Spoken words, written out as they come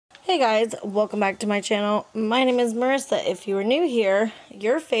Hey guys, welcome back to my channel. My name is Marissa. If you are new here,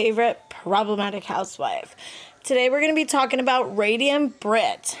 your favorite problematic housewife. Today we're going to be talking about Radiant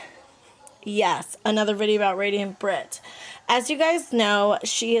Britt. Yes, another video about Radiant Britt. As you guys know,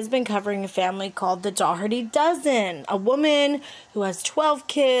 she has been covering a family called the Dougherty Dozen. A woman who has 12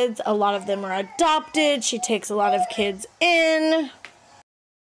 kids. A lot of them are adopted. She takes a lot of kids in.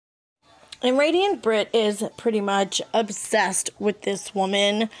 And Radiant Britt is pretty much obsessed with this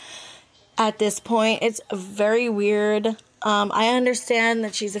woman at this point. It's very weird. I understand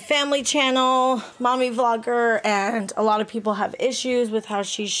that she's a family channel, mommy vlogger, and a lot of people have issues with how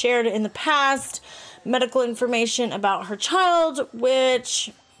she shared in the past medical information about her child,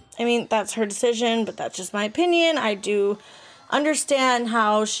 which, I mean, that's her decision, but that's just my opinion. I do understand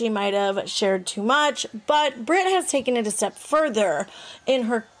how she might have shared too much, but Britt has taken it a step further in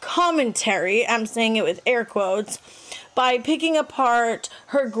her commentary, I'm saying it with air quotes, by picking apart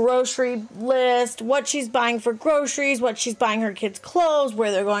her grocery list, what she's buying for groceries, what she's buying her kids' clothes,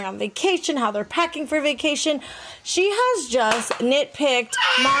 where they're going on vacation, how they're packing for vacation. She has just nitpicked,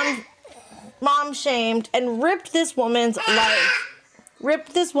 mom-shamed, and ripped this woman's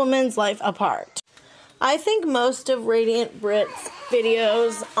life apart. I think most of Radiant Britt's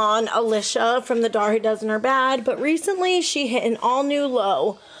videos on Alicia from the Dougherty Dozen are bad, but recently she hit an all-new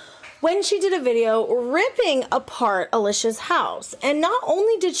low when she did a video ripping apart Alicia's house. And not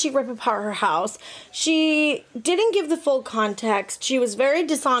only did she rip apart her house, she didn't give the full context. She was very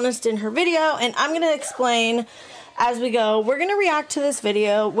dishonest in her video, and I'm going to explain as we go. We're going to react to this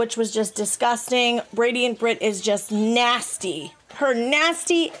video, which was just disgusting. Radiant Britt is just nasty. Her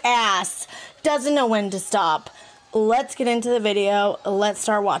nasty ass doesn't know when to stop. Let's get into the video. Let's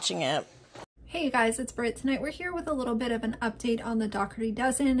start watching it. Hey guys, it's Britt. Tonight we're here with a little bit of an update on the Dougherty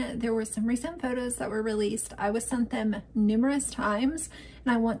Dozen. There were some recent photos that were released. I was sent them numerous times,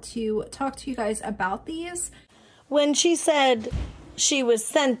 and I want to talk to you guys about these. When she said she was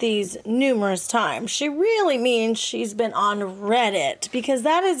sent these numerous times, she really means she's been on Reddit, because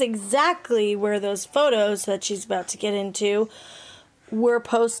that is exactly where those photos that she's about to get into were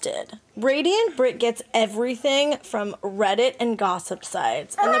posted. Radiant Britt gets everything from Reddit and gossip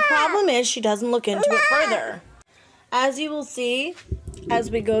sites, and the problem is she doesn't look into it further. As you will see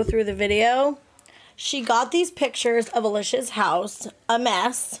as we go through the video, she got these pictures of Alicia's house, a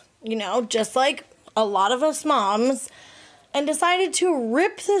mess, you know, just like a lot of us moms, and decided to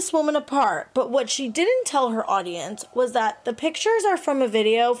rip this woman apart. But what she didn't tell her audience was that the pictures are from a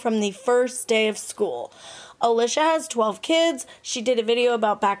video from the first day of school. Alicia has 12 kids. She did a video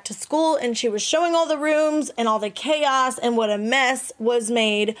about back to school, and she was showing all the rooms and all the chaos and what a mess was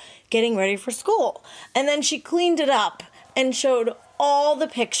made getting ready for school. And then she cleaned it up and showed all the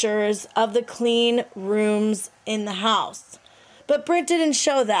pictures of the clean rooms in the house. But Britt didn't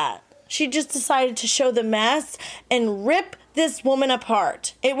show that. She just decided to show the mess and rip this woman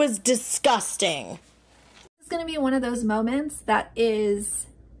apart. It was disgusting. This is going to be one of those moments that is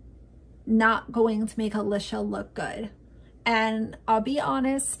not going to make Alicia look good. And I'll be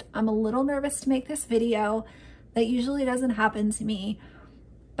honest, I'm a little nervous to make this video. That usually doesn't happen to me,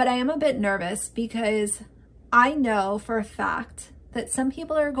 but I am a bit nervous because I know for a fact that some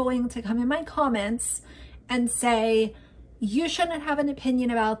people are going to come in my comments and say, you shouldn't have an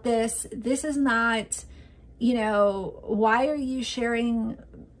opinion about this. This is not, you know, why are you sharing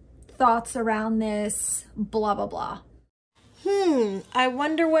thoughts around this, blah, blah, blah. I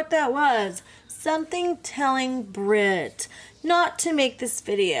wonder what that was. Something telling Britt not to make this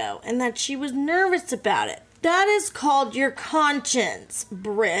video and that she was nervous about it. That is called your conscience,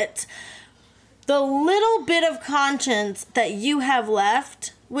 Britt. The little bit of conscience that you have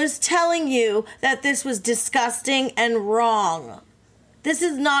left was telling you that this was disgusting and wrong. This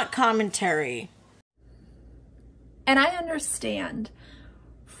is not commentary. And I understand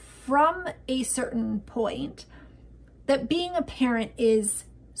from a certain point that being a parent is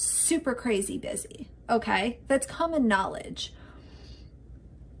super crazy busy, okay? That's common knowledge.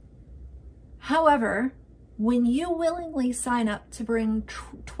 However, when you willingly sign up to bring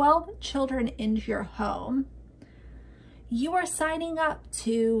 12 children into your home, you are signing up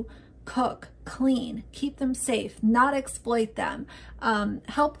to cook, clean, keep them safe, not exploit them,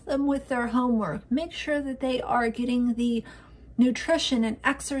 help them with their homework, make sure that they are getting the nutrition and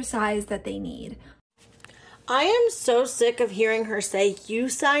exercise that they need. I am so sick of hearing her say, you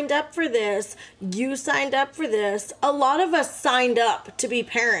signed up for this, you signed up for this. A lot of us signed up to be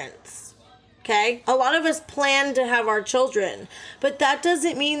parents, okay? A lot of us plan to have our children, but that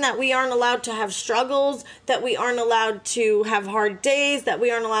doesn't mean that we aren't allowed to have struggles, that we aren't allowed to have hard days, that we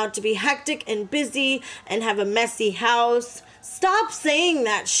aren't allowed to be hectic and busy and have a messy house. Stop saying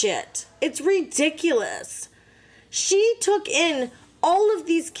that shit. It's ridiculous. She took in all of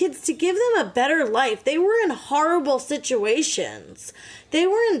these kids to give them a better life. They were in horrible situations. They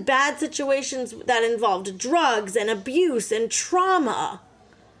were in bad situations that involved drugs and abuse and trauma.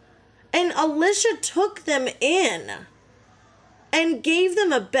 And Alicia took them in and gave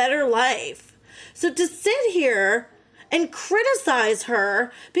them a better life. So to sit here and criticize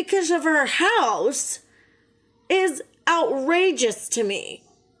her because of her house is outrageous to me.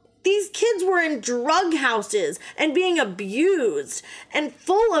 These kids were in drug houses and being abused and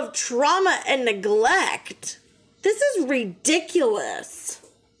full of trauma and neglect. This is ridiculous.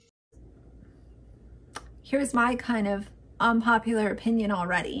 Here's my kind of unpopular opinion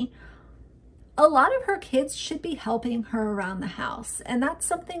already. A lot of her kids should be helping her around the house, and that's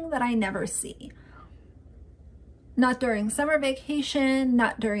something that I never see. Not during summer vacation,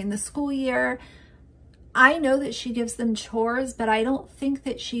 not during the school year. I know that she gives them chores, but I don't think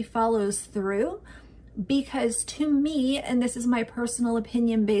that she follows through, because to me, and this is my personal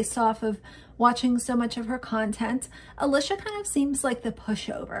opinion based off of watching so much of her content, Alicia kind of seems like the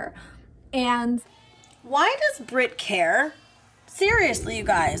pushover. And why does Britt care? Seriously, you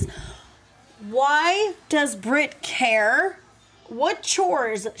guys. Why does Britt care what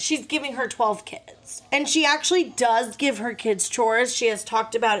chores she's giving her 12 kids? And she actually does give her kids chores. She has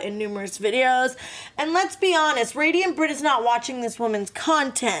talked about it in numerous videos. And let's be honest, Radiant Britt is not watching this woman's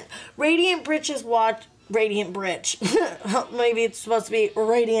content. Radiant Britt is Radiant Britt. Maybe it's supposed to be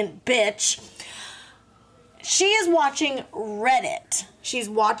Radiant Bitch. She is watching Reddit. She's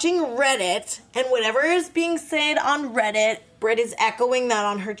watching Reddit, and whatever is being said on Reddit, Britt is echoing that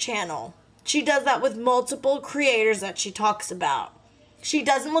on her channel. She does that with multiple creators that she talks about. She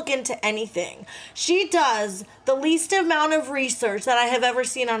doesn't look into anything. She does the least amount of research that I have ever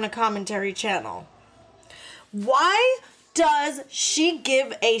seen on a commentary channel. Why does she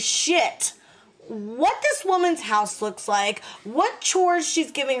give a shit what this woman's house looks like, what chores she's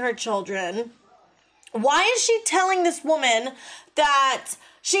giving her children? Why is she telling this woman that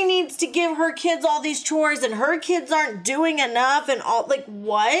she needs to give her kids all these chores and her kids aren't doing enough and all, like,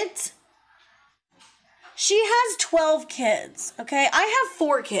 what? She has 12 kids, okay? I have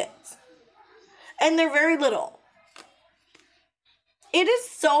 4 kids, and they're very little. It is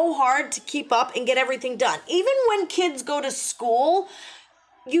so hard to keep up and get everything done. Even when kids go to school,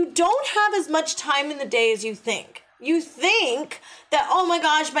 you don't have as much time in the day as you think. You think that, oh my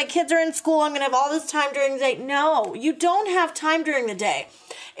gosh, my kids are in school, I'm going to have all this time during the day. No, you don't have time during the day.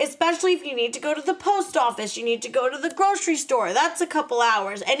 Especially if you need to go to the post office, you need to go to the grocery store. That's a couple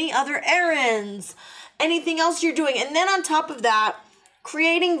hours. Any other errands, anything else you're doing. And then on top of that,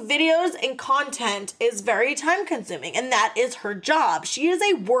 creating videos and content is very time consuming. And that is her job. She is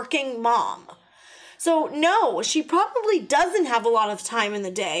a working mom. So no, she probably doesn't have a lot of time in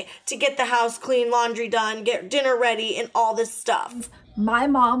the day to get the house clean, laundry done, get dinner ready, and all this stuff. My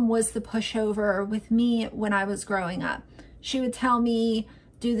mom was the pushover with me when I was growing up. She would tell me,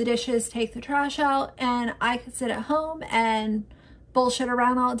 do the dishes, take the trash out, and I could sit at home and bullshit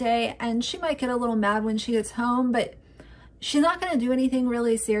around all day. And she might get a little mad when she gets home, but she's not going to do anything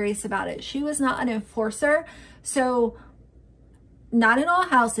really serious about it. She was not an enforcer. So not in all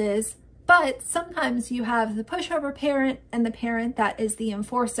houses, but sometimes you have the pushover parent and the parent that is the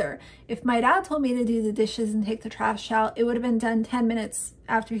enforcer. If my dad told me to do the dishes and take the trash out, it would have been done 10 minutes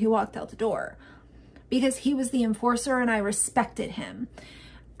after he walked out the door, because he was the enforcer and I respected him.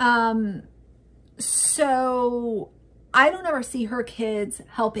 So I don't ever see her kids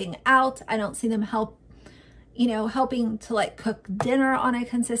helping out. I don't see them helping to like cook dinner on a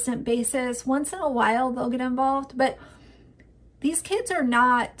consistent basis. Once in a while they'll get involved, but these kids are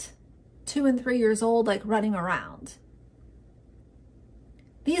not 2 and 3 years old, like running around.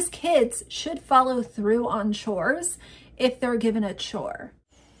 These kids should follow through on chores if they're given a chore.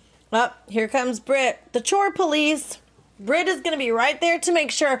 Well, here comes Britt, the chore police. Britt is going to be right there to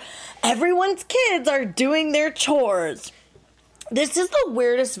make sure everyone's kids are doing their chores. This is the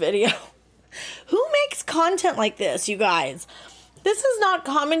weirdest video. Who makes content like this, you guys? This is not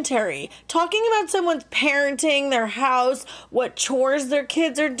commentary. Talking about someone's parenting, their house, what chores their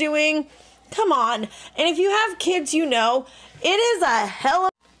kids are doing. Come on. And if you have kids, you know, it is a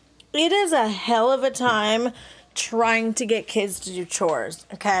hell of a time trying to get kids to do chores,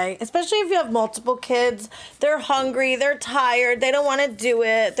 okay? Especially if you have multiple kids. They're hungry, they're tired, they don't want to do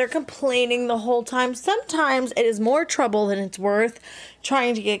it, they're complaining the whole time. Sometimes it is more trouble than it's worth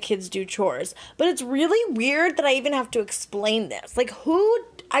trying to get kids to do chores. But it's really weird that I even have to explain this. Like,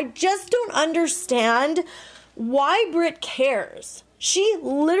 I just don't understand why Britt cares. She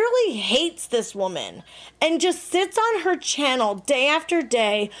literally hates this woman and just sits on her channel day after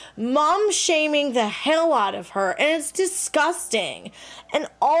day, mom shaming the hell out of her, and it's disgusting. And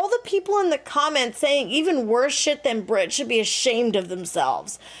all the people in the comments saying even worse shit than Britt should be ashamed of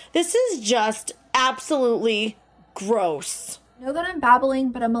themselves. This is just absolutely gross. I know that I'm babbling,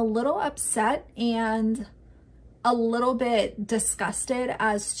 but I'm a little upset and a little bit disgusted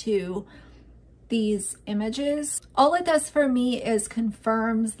as to these images. All it does for me is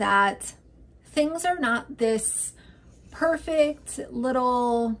confirms that things are not this perfect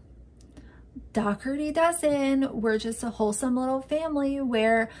little Dougherty Dozen. We're just a wholesome little family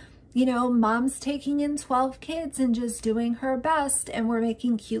where, you know, mom's taking in 12 kids and just doing her best, and we're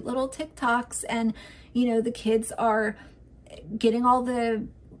making cute little TikToks, and, you know, the kids are getting all the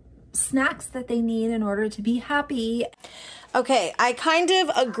snacks that they need in order to be happy. Okay, I kind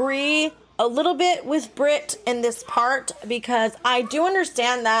of agree a little bit with Britt in this part, because I do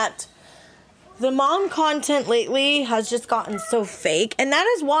understand that the mom content lately has just gotten so fake, and that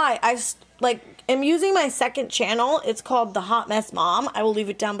is why I am using my second channel. It's called The Hot Mess Mom. I will leave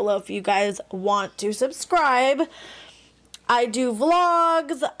it down below if you guys want to subscribe. I do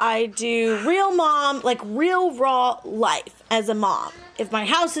vlogs, I do real mom, like real raw life as a mom. If my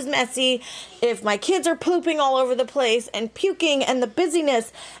house is messy, if my kids are pooping all over the place and puking and the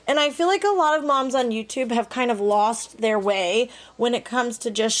busyness. And I feel like a lot of moms on YouTube have kind of lost their way when it comes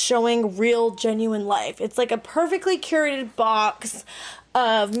to just showing real, genuine life. It's like a perfectly curated box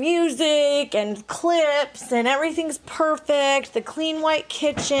of music and clips and everything's perfect, the clean white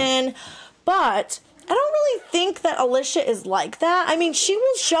kitchen, but I don't really think that Alicia is like that. I mean, she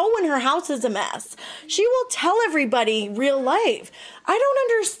will show when her house is a mess. She will tell everybody real life. I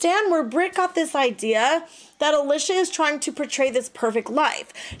don't understand where Britt got this idea that Alicia is trying to portray this perfect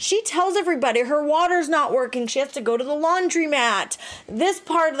life. She tells everybody her water's not working. She has to go to the laundromat. This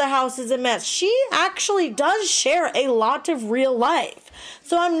part of the house is a mess. She actually does share a lot of real life.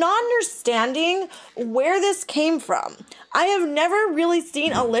 So I'm not understanding where this came from. I have never really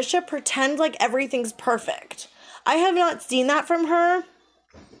seen Alicia pretend like everything's perfect. I have not seen that from her.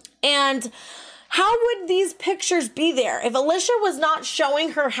 And how would these pictures be there? If Alicia was not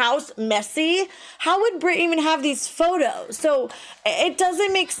showing her house messy, how would Britt even have these photos? So it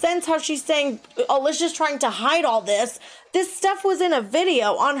doesn't make sense how she's saying Alicia's trying to hide all this. This stuff was in a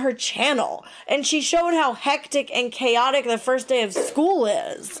video on her channel, and she showed how hectic and chaotic the first day of school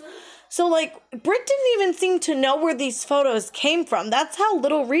is. So, like, Britt didn't even seem to know where these photos came from. That's how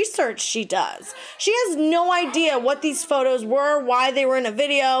little research she does. She has no idea what these photos were, why they were in a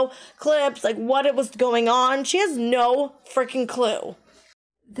video, clips, like what it was going on. She has no freaking clue.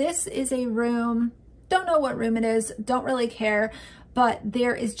 This is a room, don't know what room it is, don't really care, but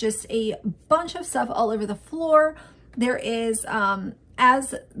there is just a bunch of stuff all over the floor. There is,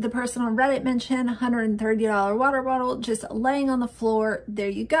 as the person on Reddit mentioned, $130 water bottle just laying on the floor. There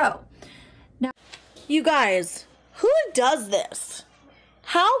you go. Now, you guys, who does this?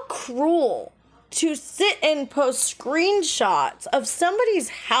 How cruel to sit and post screenshots of somebody's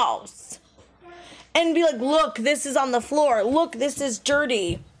house and be like, look, this is on the floor. Look, this is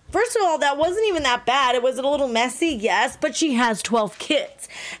dirty. First of all, that wasn't even that bad. It was a little messy, yes, but she has 12 kids.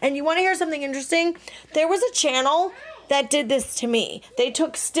 And you want to hear something interesting? There was a channel that did this to me. They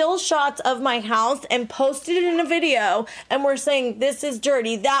took still shots of my house and posted it in a video and were saying, this is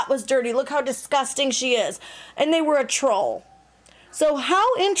dirty, that was dirty, look how disgusting she is. And they were a troll. So how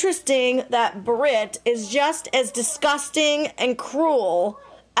interesting that Britt is just as disgusting and cruel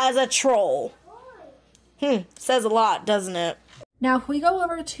as a troll. Says a lot, doesn't it? Now, if we go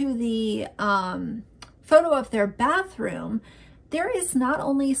over to the photo of their bathroom, there is not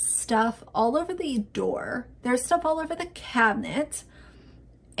only stuff all over the door, there's stuff all over the cabinet,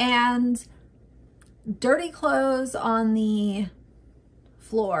 and dirty clothes on the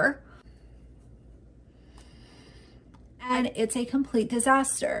floor. And it's a complete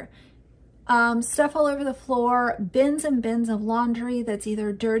disaster. Stuff all over the floor, bins and bins of laundry that's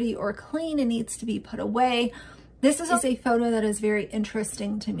either dirty or clean and needs to be put away. This is a photo that is very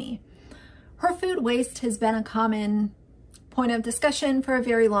interesting to me. Her food waste has been a common point of discussion for a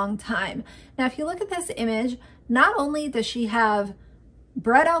very long time. Now, if you look at this image, not only does she have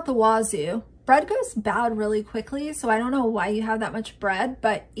bread out the wazoo, bread goes bad really quickly, so I don't know why you have that much bread,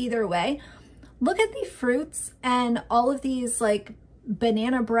 but either way, look at the fruits and all of these like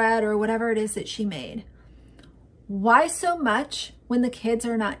banana bread or whatever it is that she made. Why so much when the kids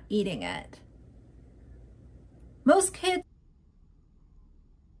are not eating it? Most kids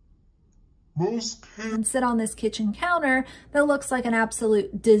sit on this kitchen counter that looks like an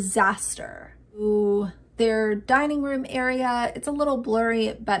absolute disaster. Ooh, their dining room area. It's a little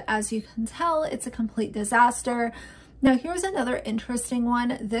blurry, but as you can tell, it's a complete disaster. Now here's another interesting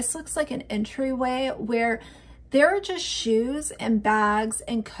one. This looks like an entryway where there are just shoes and bags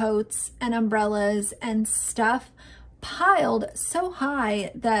and coats and umbrellas and stuff piled so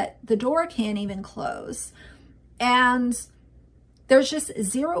high that the door can't even close. And there's just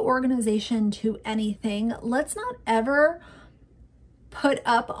zero organization to anything. Let's not ever put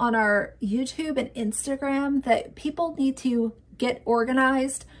up on our YouTube and Instagram that people need to get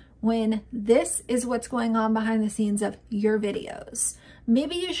organized when this is what's going on behind the scenes of your videos.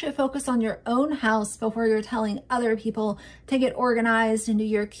 Maybe you should focus on your own house before you're telling other people to get organized and do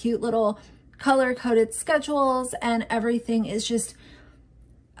your cute little color-coded schedules and everything is just,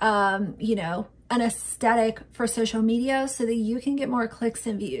 you know, an aesthetic for social media so that you can get more clicks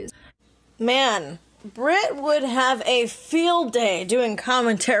and views. Man, Britt would have a field day doing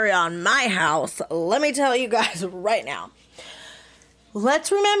commentary on my house. Let me tell you guys right now.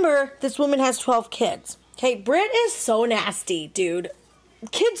 Let's remember this woman has 12 kids. Okay, Britt is so nasty, dude.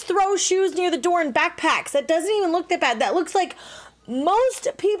 Kids throw shoes near the door in backpacks. That doesn't even look that bad. That looks like most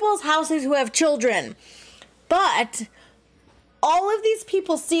people's houses who have children. But all of these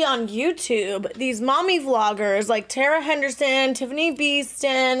people see on YouTube, these mommy vloggers like Tara Henderson, Tiffany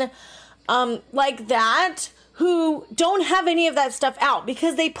Beeston, like that, who don't have any of that stuff out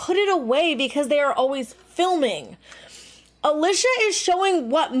because they put it away because they are always filming. Alicia is showing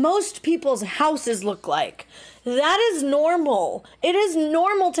what most people's houses look like. That is normal. It is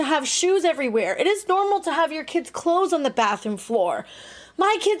normal to have shoes everywhere. It is normal to have your kids' clothes on the bathroom floor.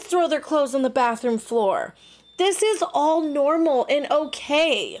 My kids throw their clothes on the bathroom floor. This is all normal and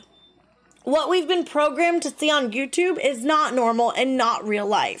okay. What we've been programmed to see on YouTube is not normal and not real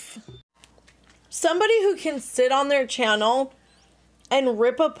life. Somebody who can sit on their channel and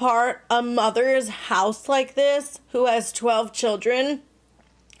rip apart a mother's house like this, who has 12 children,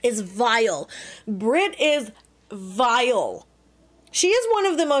 is vile. Britt is vile. She is one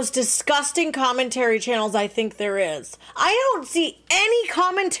of the most disgusting commentary channels I think there is. I don't see any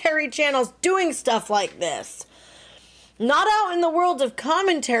commentary channels doing stuff like this. Not out in the world of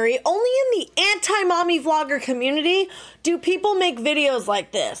commentary, only in the anti-mommy vlogger community do people make videos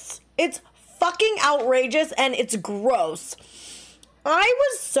like this. It's fucking outrageous and it's gross. I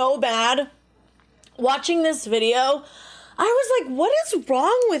was so bad watching this video. I was like, what is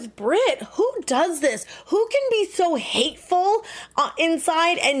wrong with Britt? Who does this? Who can be so hateful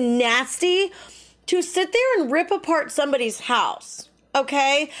inside and nasty to sit there and rip apart somebody's house?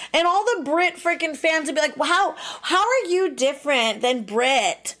 Okay? And all the Britt freaking fans would be like, wow, how are you different than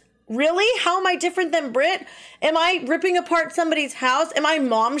Britt? Really? How am I different than Britt? Am I ripping apart somebody's house? Am I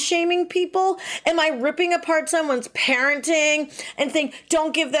mom shaming people? Am I ripping apart someone's parenting and saying,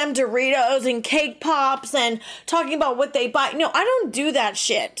 don't give them Doritos and cake pops and talking about what they buy? No, I don't do that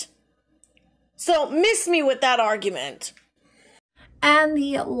shit. So miss me with that argument. And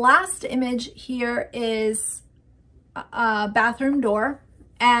the last image here is a bathroom door,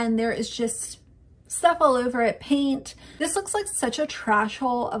 and there is just stuff all over it, paint. This looks like such a trash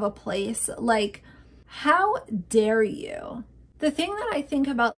hole of a place. Like, how dare you? The thing that I think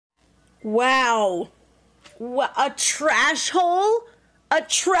about... Wow. What, a trash hole? A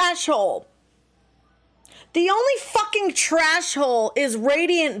trash hole. The only fucking trash hole is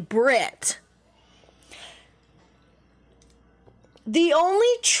Radiant Britt. The only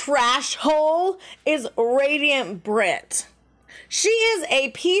trash hole is Radiant Britt. She is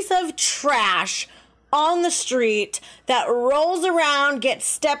a piece of trash on the street that rolls around, gets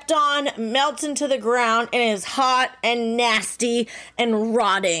stepped on, melts into the ground, and is hot and nasty and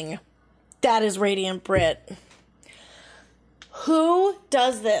rotting. That is Radiant Britt. Who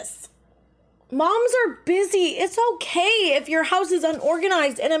does this? Moms are busy. It's okay if your house is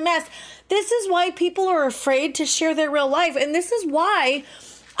unorganized and a mess. This is why people are afraid to share their real life. And this is why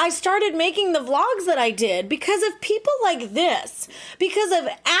I started making the vlogs that I did, because of people like this, because of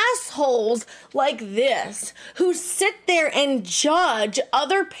assholes like this who sit there and judge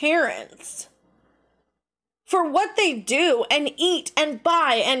other parents for what they do and eat and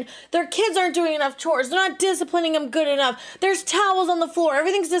buy, and their kids aren't doing enough chores. They're not disciplining them good enough. There's towels on the floor.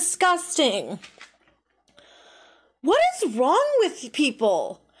 Everything's disgusting. What is wrong with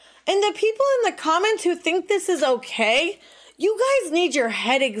people? And the people in the comments who think this is okay, you guys need your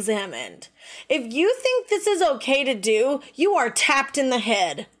head examined. If you think this is okay to do, you are tapped in the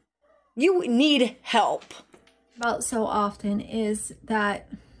head. You need help. About so often is that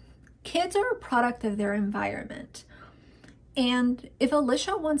kids are a product of their environment. And if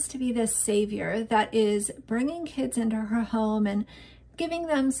Alicia wants to be this savior that is bringing kids into her home and giving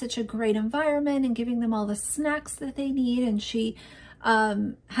them such a great environment and giving them all the snacks that they need. And she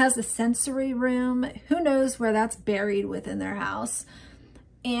has a sensory room. Who knows where that's buried within their house.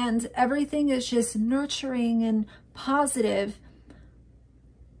 And everything is just nurturing and positive.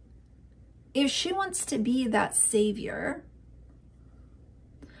 If she wants to be that savior,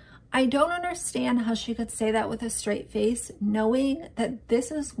 I don't understand how she could say that with a straight face, knowing that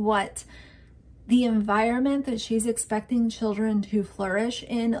this is what the environment that she's expecting children to flourish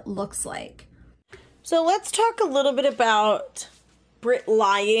in looks like. So let's talk a little bit about Britt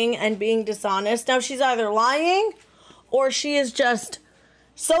lying and being dishonest. Now, she's either lying or she is just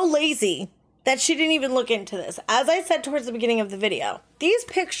so lazy that she didn't even look into this. As I said towards the beginning of the video, these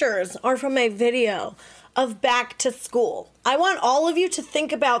pictures are from a video of back to school. I want all of you to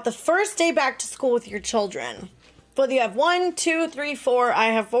think about the first day back to school with your children. Whether you have 1, 2, 3, 4, I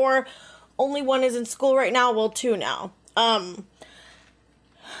have 4. Only 1 is in school right now. Well, 2 now.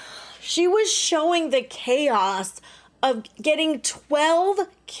 She was showing the chaos of getting 12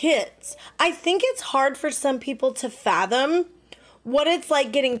 kids. I think it's hard for some people to fathom what it's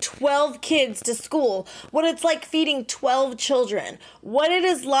like getting 12 kids to school, what it's like feeding 12 children, what it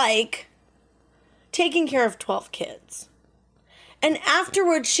is like taking care of 12 kids. And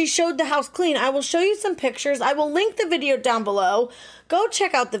afterwards, she showed the house clean. I will show you some pictures. I will link the video down below. Go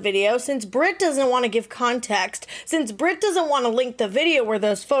check out the video since Britt doesn't want to give context, since Britt doesn't want to link the video where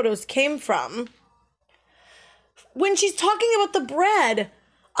those photos came from. When she's talking about the bread,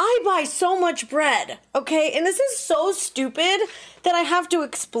 I buy so much bread, okay? And this is so stupid that I have to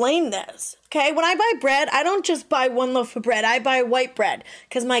explain this, okay? When I buy bread, I don't just buy 1 loaf of bread. I buy white bread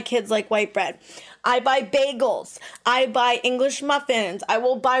because my kids like white bread. I buy bagels. I buy English muffins. I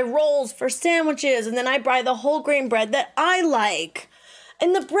will buy rolls for sandwiches. And then I buy the whole grain bread that I like.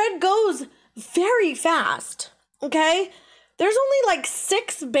 And the bread goes very fast, okay? There's only like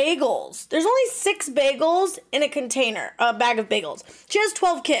 6 bagels. There's only 6 bagels in a container, a bag of bagels. She has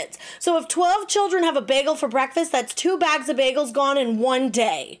 12 kids. So if 12 children have a bagel for breakfast, that's 2 bags of bagels gone in 1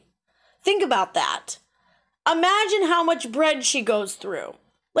 day. Think about that. Imagine how much bread she goes through.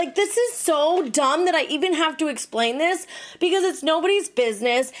 Like, this is so dumb that I even have to explain this because it's nobody's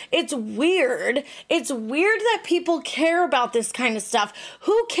business. It's weird. It's weird that people care about this kind of stuff.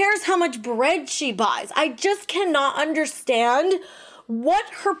 Who cares how much bread she buys? I just cannot understand what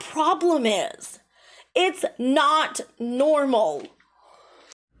her problem is. It's not normal.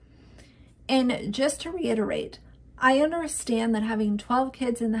 And just to reiterate, I understand that having 12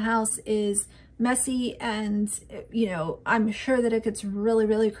 kids in the house is messy and, you know, I'm sure that it gets really,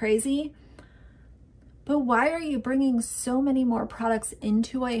 really crazy. But why are you bringing so many more products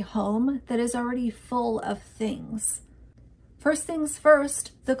into a home that is already full of things? First things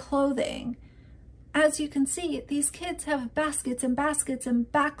first, the clothing. As you can see, these kids have baskets and baskets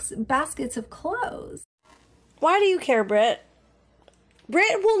and baskets of clothes. Why do you care, Britt?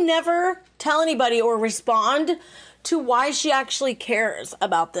 Britt will never tell anybody or respond to why she actually cares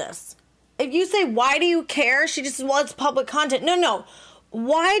about this. If you say, why do you care? She just says, well, it's public content. No.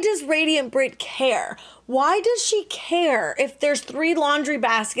 Why does Radiant Britt care? Why does she care if there's 3 laundry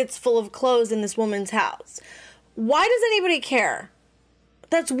baskets full of clothes in this woman's house? Why does anybody care?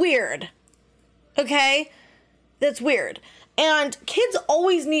 That's weird. Okay? That's weird. And kids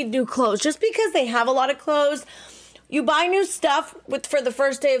always need new clothes. Just because they have a lot of clothes, you buy new stuff for the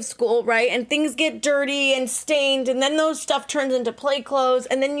first day of school, right? And things get dirty and stained, and then those stuff turns into play clothes,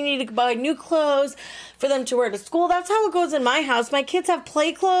 and then you need to buy new clothes for them to wear to school. That's how it goes in my house. My kids have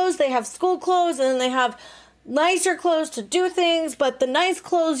play clothes, they have school clothes, and then they have nicer clothes to do things, but the nice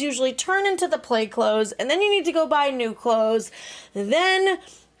clothes usually turn into the play clothes, and then you need to go buy new clothes. Then,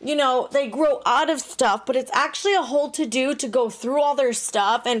 you know, they grow out of stuff, but it's actually a whole to-do to go through all their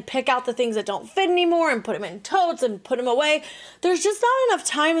stuff and pick out the things that don't fit anymore and put them in totes and put them away. There's just not enough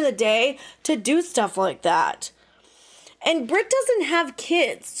time in the day to do stuff like that. And Britt doesn't have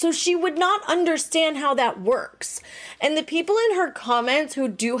kids, so she would not understand how that works. And the people in her comments who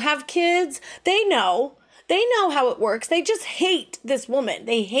do have kids, they know. They know how it works. They just hate this woman.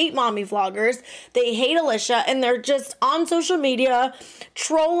 They hate mommy vloggers. They hate Alicia, and they're just on social media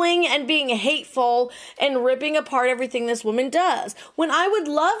trolling and being hateful and ripping apart everything this woman does. When I would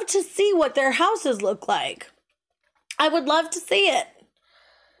love to see what their houses look like. I would love to see it.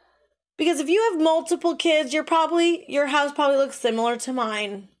 Because if you have multiple kids, your house probably looks similar to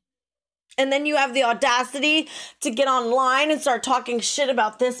mine. And then you have the audacity to get online and start talking shit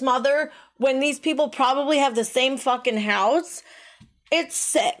about this mother when these people probably have the same fucking house. It's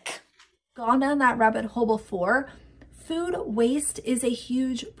sick. Gone down that rabbit hole before. Food waste is a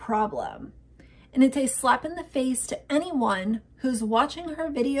huge problem. And it's a slap in the face to anyone who's watching her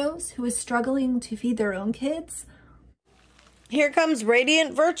videos who is struggling to feed their own kids. Here comes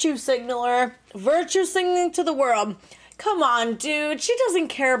Radiant Virtue Signaler, virtue signaling to the world. Come on, dude. She doesn't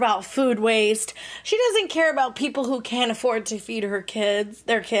care about food waste. She doesn't care about people who can't afford to feed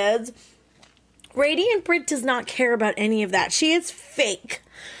their kids. Radiant Britt does not care about any of that. She is fake.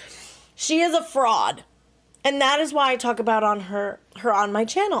 She is a fraud. And that is why I talk about her on my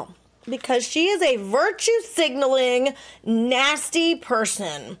channel. Because she is a virtue signaling, nasty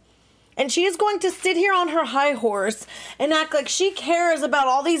person. And she is going to sit here on her high horse and act like she cares about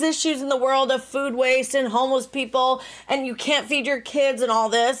all these issues in the world of food waste and homeless people and you can't feed your kids and all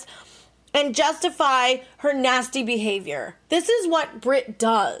this and justify her nasty behavior. This is what Britt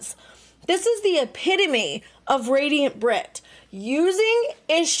does. This is the epitome of Radiant Britt. Using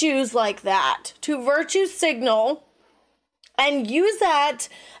issues like that to virtue signal and use that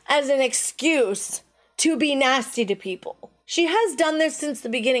as an excuse to be nasty to people. She has done this since the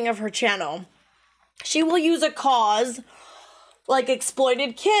beginning of her channel. She will use a cause like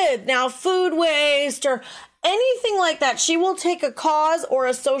exploited kids, now food waste, or anything like that. She will take a cause or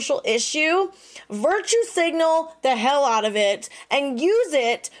a social issue, virtue signal the hell out of it, and use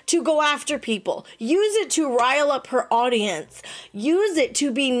it to go after people. Use it to rile up her audience. Use it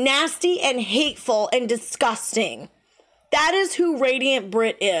to be nasty and hateful and disgusting. That is who Radiant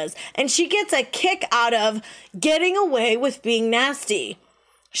Britt is. And she gets a kick out of getting away with being nasty.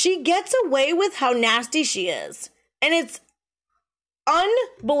 She gets away with how nasty she is. And it's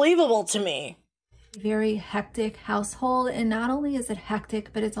unbelievable to me. Very hectic household. And not only is it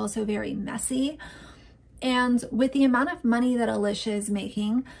hectic, but it's also very messy. And with the amount of money that Alicia is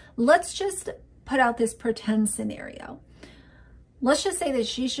making, let's just put out this pretend scenario. Let's just say that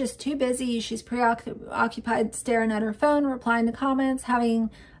she's just too busy. She's preoccupied staring at her phone, replying to comments, having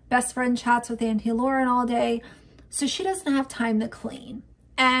best friend chats with Auntie Lauren all day. So she doesn't have time to clean.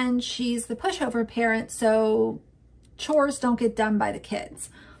 And she's the pushover parent, so chores don't get done by the kids.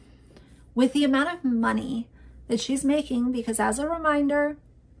 With the amount of money that she's making, because as a reminder,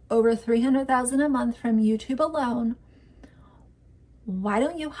 over $300,000 a month from YouTube alone, why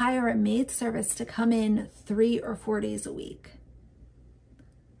don't you hire a maid service to come in 3 or 4 days a week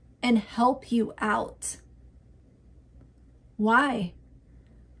and help you out? Why?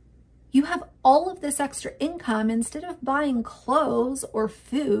 You have all of this extra income. Instead of buying clothes or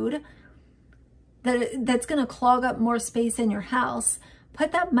food that's going to clog up more space in your house,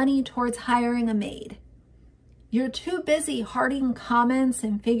 put that money towards hiring a maid. You're too busy hearting comments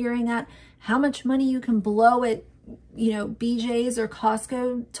and figuring out how much money you can blow at, BJ's or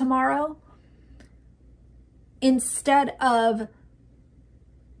Costco tomorrow, instead of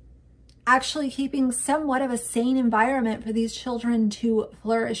actually keeping somewhat of a sane environment for these children to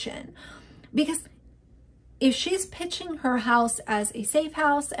flourish in. Because if she's pitching her house as a safe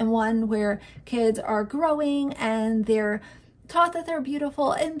house and one where kids are growing and they're taught that they're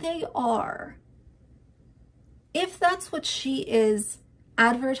beautiful, and they are, if that's what she is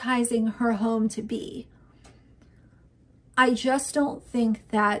advertising her home to be, I just don't think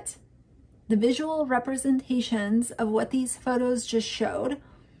that the visual representations of what these photos just showed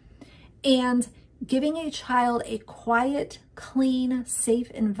and giving a child a quiet, clean, safe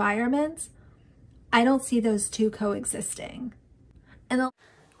environment, I don't see those two coexisting. And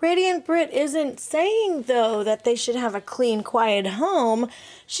Radiant Britt isn't saying, though, that they should have a clean, quiet home.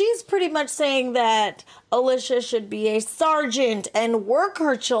 She's pretty much saying that Alicia should be a sergeant and work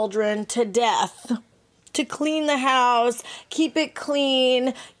her children to death to clean the house, keep it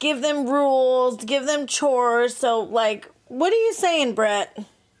clean, give them rules, give them chores. So, like, what are you saying, Britt?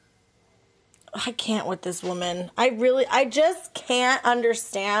 I can't with this woman. I just can't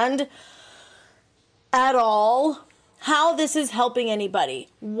understand at all how this is helping anybody.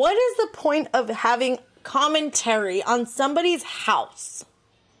 What is the point of having commentary on somebody's house?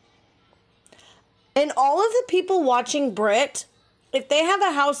 And all of the people watching Britt, if they have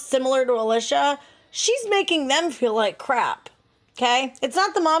a house similar to Alicia, she's making them feel like crap. Okay? It's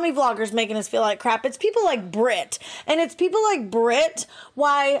not the mommy vloggers making us feel like crap. It's people like Britt. And it's people like Britt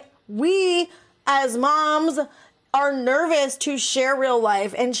why we as moms are nervous to share real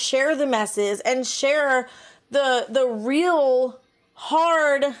life and share the messes and share the real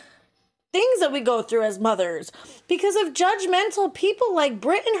hard things that we go through as mothers because of judgmental people like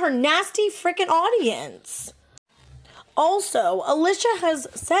Britt and her nasty freaking audience. Also, Alicia has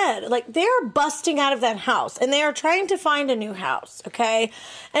said, like, they are busting out of that house and they are trying to find a new house, okay?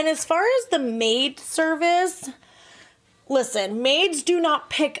 And as far as the maid service, listen, maids do not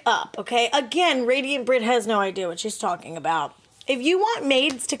pick up, okay? Again, Radiant Britt has no idea what she's talking about. If you want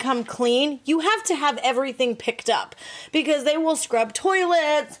maids to come clean, you have to have everything picked up, because they will scrub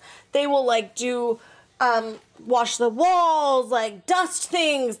toilets, they will like do wash the walls, like dust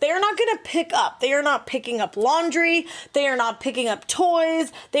things. They are not going to pick up. They are not picking up laundry. They are not picking up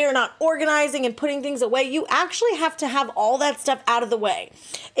toys. They are not organizing and putting things away. You actually have to have all that stuff out of the way.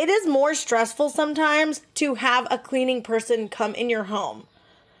 It is more stressful sometimes to have a cleaning person come in your home.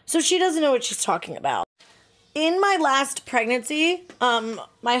 So she doesn't know what she's talking about. In my last pregnancy,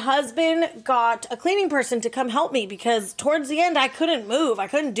 my husband got a cleaning person to come help me because towards the end I couldn't move. I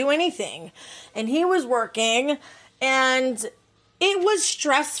couldn't do anything. And he was working, and it was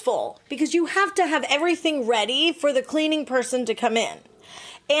stressful because you have to have everything ready for the cleaning person to come in.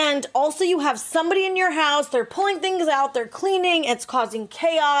 And also you have somebody in your house, they're pulling things out, they're cleaning, it's causing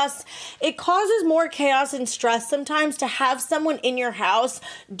chaos. It causes more chaos and stress sometimes to have someone in your house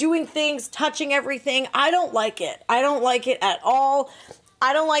doing things, touching everything. I don't like it. I don't like it at all.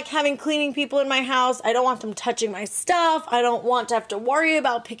 I don't like having cleaning people in my house. I don't want them touching my stuff. I don't want to have to worry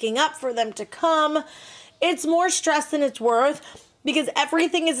about picking up for them to come. It's more stress than it's worth, because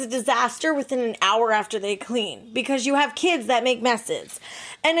everything is a disaster within an hour after they clean, because you have kids that make messes.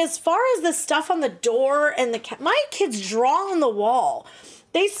 And as far as the stuff on the door and my kids draw on the wall.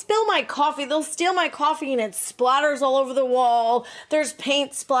 They spill my coffee. They'll steal my coffee and it splatters all over the wall. There's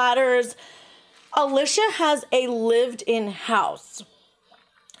paint splatters. Alicia has a lived-in house.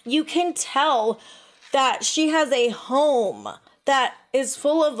 You can tell that she has a home that is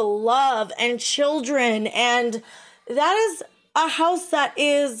full of love and children, and that is a house that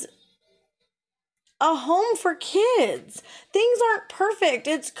is a home for kids. Things aren't perfect.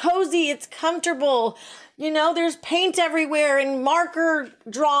 It's cozy. It's comfortable. You know, there's paint everywhere and marker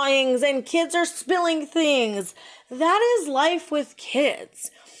drawings, and kids are spilling things. That is life with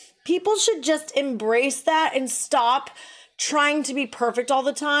kids. People should just embrace that and stop trying to be perfect all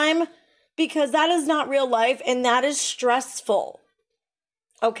the time, because that is not real life and that is stressful.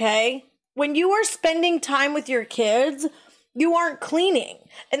 Okay? When you are spending time with your kids, you aren't cleaning.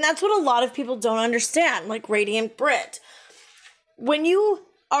 And that's what a lot of people don't understand, like Radiant Britt. When you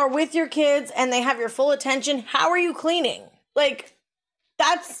are with your kids and they have your full attention, how are you cleaning? Like,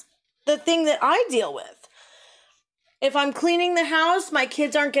 that's the thing that I deal with. If I'm cleaning the house, my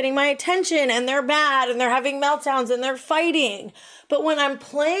kids aren't getting my attention and they're mad and they're having meltdowns and they're fighting. But when I'm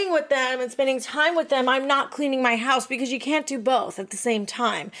playing with them and spending time with them, I'm not cleaning my house, because you can't do both at the same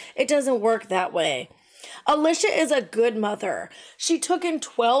time. It doesn't work that way. Alicia is a good mother. She took in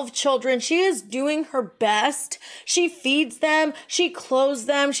 12 children. She is doing her best. She feeds them. She clothes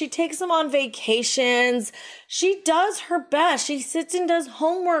them. She takes them on vacations. She does her best. She sits and does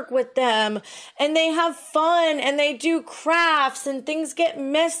homework with them, and they have fun and they do crafts and things get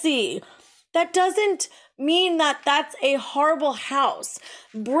messy. That doesn't mean that that's a horrible house.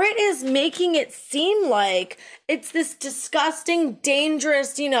 Britt is making it seem like it's this disgusting,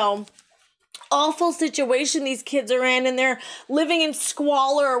 dangerous, awful situation these kids are in, and they're living in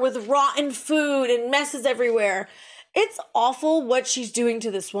squalor with rotten food and messes everywhere. It's awful what she's doing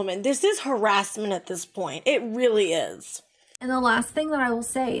to this woman. This is harassment at this point. It really is. And the last thing that I will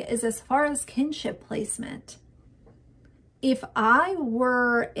say is, as far as kinship placement, if I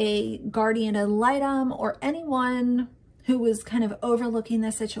were a guardian ad litem or anyone who was kind of overlooking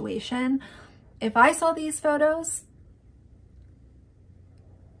the situation, if I saw these photos,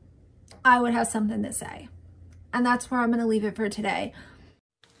 I would have something to say. And that's where I'm going to leave it for today.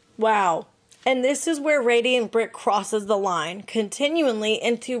 Wow. And this is where Radiant Britt crosses the line continually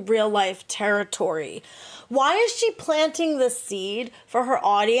into real life territory. Why is she planting the seed for her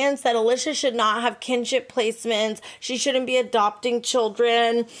audience that Alicia should not have kinship placements? She shouldn't be adopting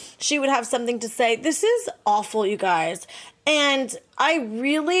children. She would have something to say. This is awful, you guys. And I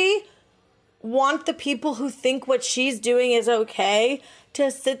really want the people who think what she's doing is okay to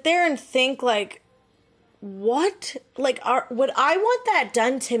sit there and think like, what? Like, would I want that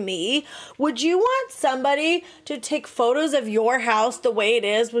done to me? Would you want somebody to take photos of your house the way it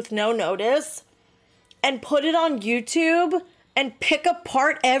is with no notice and put it on YouTube and pick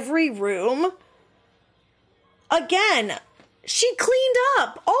apart every room? Again, she cleaned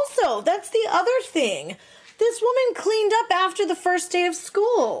up. Also, that's the other thing. This woman cleaned up after the first day of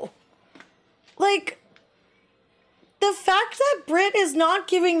school. Like, the fact that Britt is not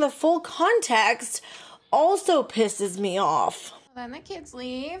giving the full context also pisses me off. Then the kids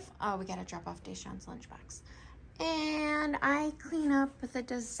leave. Oh, we gotta drop off Deshaun's lunchbox. And I clean up with a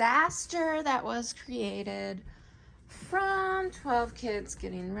disaster that was created from 12 kids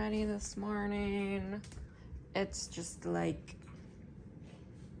getting ready this morning. It's just like...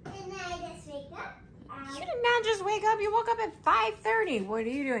 Can I just wake up? You did not just wake up. You woke up at 5:30. What are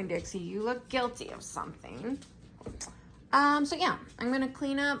you doing, Dixie? You look guilty of something. So yeah, I'm going to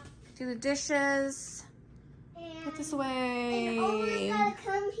clean up, do the dishes, put this away. And Oma's gotta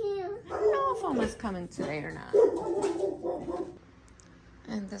come here. I don't know if Oma's coming today or not.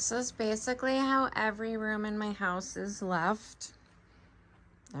 And this is basically how every room in my house is left.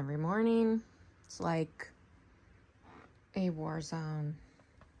 Every morning, it's like a war zone.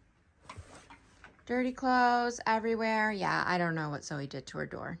 Dirty clothes everywhere. Yeah, I don't know what Zoe did to her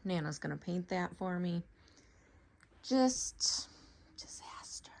door. Nana's gonna paint that for me. Just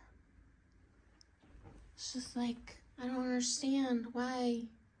disaster. It's just like, I don't understand. Why?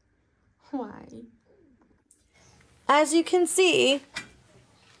 As you can see,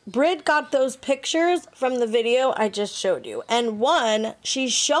 Britt got those pictures from the video I just showed you. And one,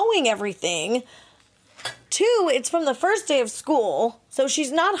 she's showing everything. Two, it's from the first day of school, so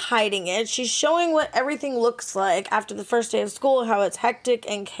she's not hiding it. She's showing what everything looks like after the first day of school, how it's hectic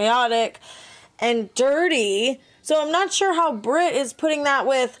and chaotic and dirty. So I'm not sure how Britt is putting that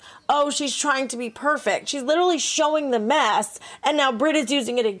with, oh, she's trying to be perfect. She's literally showing the mess, and now Britt is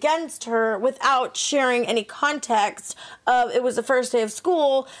using it against her without sharing any context of it was the first day of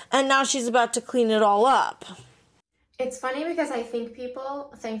school, and now she's about to clean it all up. It's funny because I think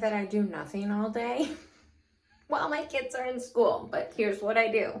people think that I do nothing all day while my kids are in school, but here's what I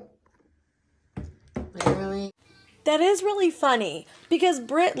do. Literally. That is really funny, because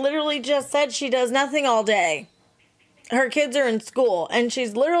Britt literally just said she does nothing all day. Her kids are in school, and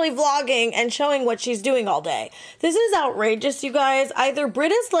she's literally vlogging and showing what she's doing all day. This is outrageous, you guys. Either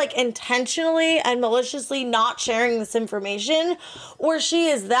Britt is like intentionally and maliciously not sharing this information, or she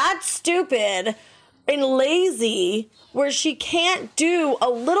is that stupid and lazy where she can't do a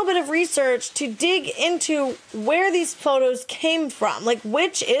little bit of research to dig into where these photos came from. Like,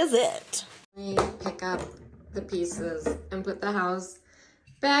 which is it? We pick up the pieces and put the house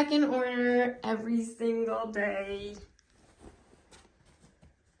back in order every single day.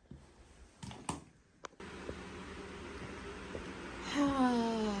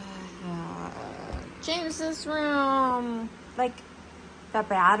 James's room. Like the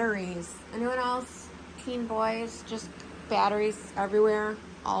batteries. Anyone else? Teen boys, just batteries everywhere,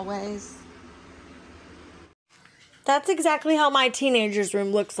 always. That's exactly how my teenager's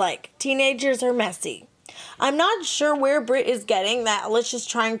room looks like. Teenagers are messy. I'm not sure where Britt is getting that Alicia's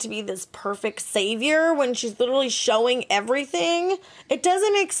trying to be this perfect savior when she's literally showing everything. It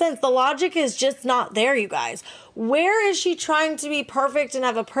doesn't make sense. The logic is just not there, you guys. Where is she trying to be perfect and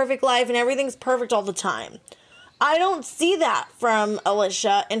have a perfect life and everything's perfect all the time? I don't see that from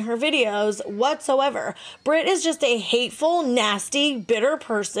Alicia in her videos whatsoever. Britt is just a hateful, nasty, bitter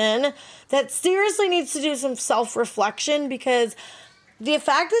person that seriously needs to do some self-reflection, because the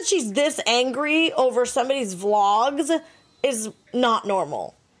fact that she's this angry over somebody's vlogs is not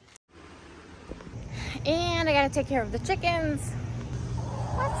normal. And I gotta take care of the chickens.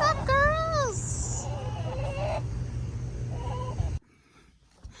 What's up, girls?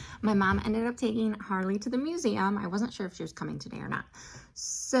 My mom ended up taking Harley to the museum. I wasn't sure if she was coming today or not.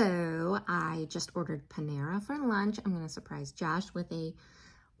 So I just ordered Panera for lunch. I'm gonna surprise Josh with a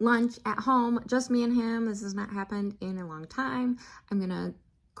lunch at home, just me and him. This has not happened in a long time. I'm gonna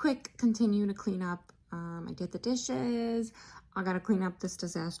continue to clean up. I did the dishes. I gotta clean up this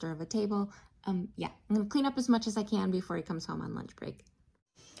disaster of a table. Yeah, I'm gonna clean up as much as I can before he comes home on lunch break.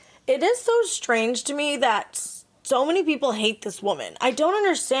 It is so strange to me that so many people hate this woman. I don't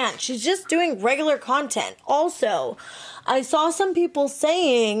understand. She's just doing regular content. Also, I saw some people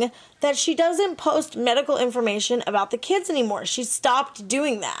saying that she doesn't post medical information about the kids anymore. She stopped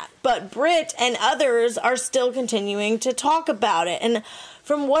doing that. But Britt and others are still continuing to talk about it. And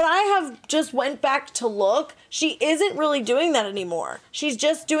from what I have just went back to look, she isn't really doing that anymore. She's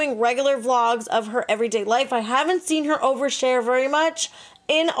just doing regular vlogs of her everyday life. I haven't seen her overshare very much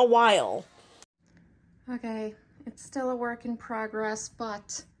in a while. Okay, it's still a work in progress,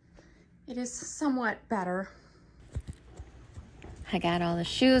 but it is somewhat better. I got all the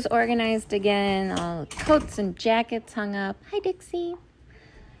shoes organized again, all the coats and jackets hung up. Hi, Dixie.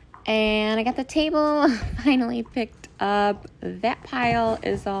 And I got the table finally picked up. That pile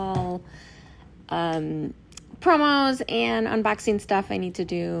is all promos and unboxing stuff I need to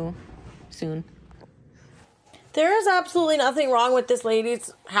do soon. There is absolutely nothing wrong with this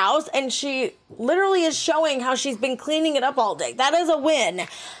lady's house, and she literally is showing how she's been cleaning it up all day. That is a win.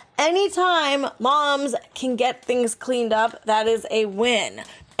 Anytime moms can get things cleaned up, that is a win.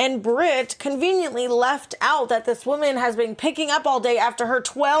 And Britt conveniently left out that this woman has been picking up all day after her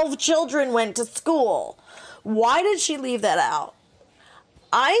 12 children went to school. Why did she leave that out?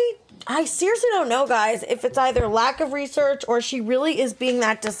 I seriously don't know, guys, if it's either lack of research or she really is being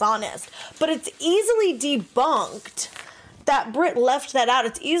that dishonest. But it's easily debunked that Britt left that out.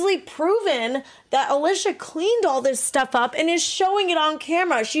 It's easily proven that Alicia cleaned all this stuff up and is showing it on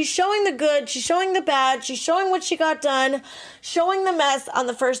camera. She's showing the good, she's showing the bad, she's showing what she got done, showing the mess on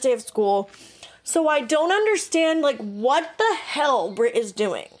the first day of school. So I don't understand, like, what the hell Britt is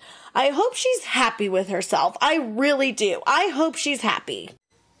doing. I hope she's happy with herself. I really do. I hope she's happy.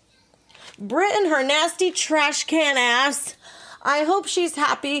 Britt and her nasty trash can ass. I hope she's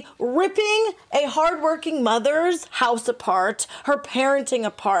happy ripping a hardworking mother's house apart, her parenting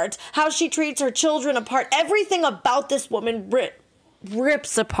apart, how she treats her children apart. Everything about this woman Britt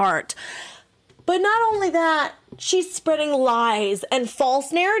rips apart. But not only that, she's spreading lies and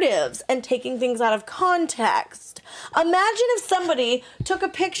false narratives and taking things out of context. Imagine if somebody took a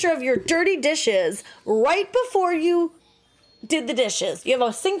picture of your dirty dishes right before you did the dishes. You have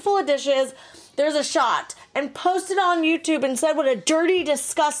a sink full of dishes, there's a shot, and posted on YouTube and said what a dirty,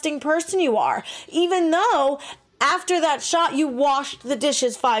 disgusting person you are, even though after that shot you washed the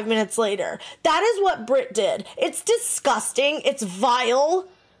dishes 5 minutes later. That is what Britt did. It's disgusting, it's vile,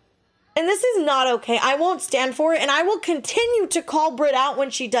 and this is not okay. I won't stand for it, and I will continue to call Britt out when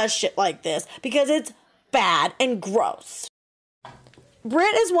she does shit like this, because it's bad and gross.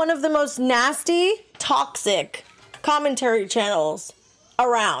 Britt is one of the most nasty, toxic commentary channels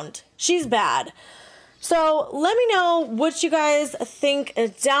around. She's bad. So let me know what you guys think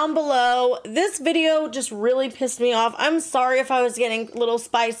down below. This video just really pissed me off. I'm sorry if I was getting a little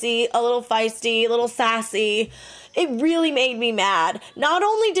spicy, a little feisty, a little sassy. It really made me mad. Not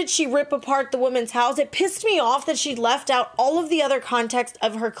only did she rip apart the woman's house, it pissed me off that she left out all of the other context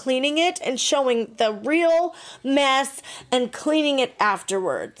of her cleaning it and showing the real mess and cleaning it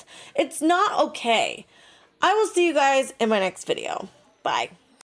afterwards. It's not okay. I will see you guys in my next video. Bye.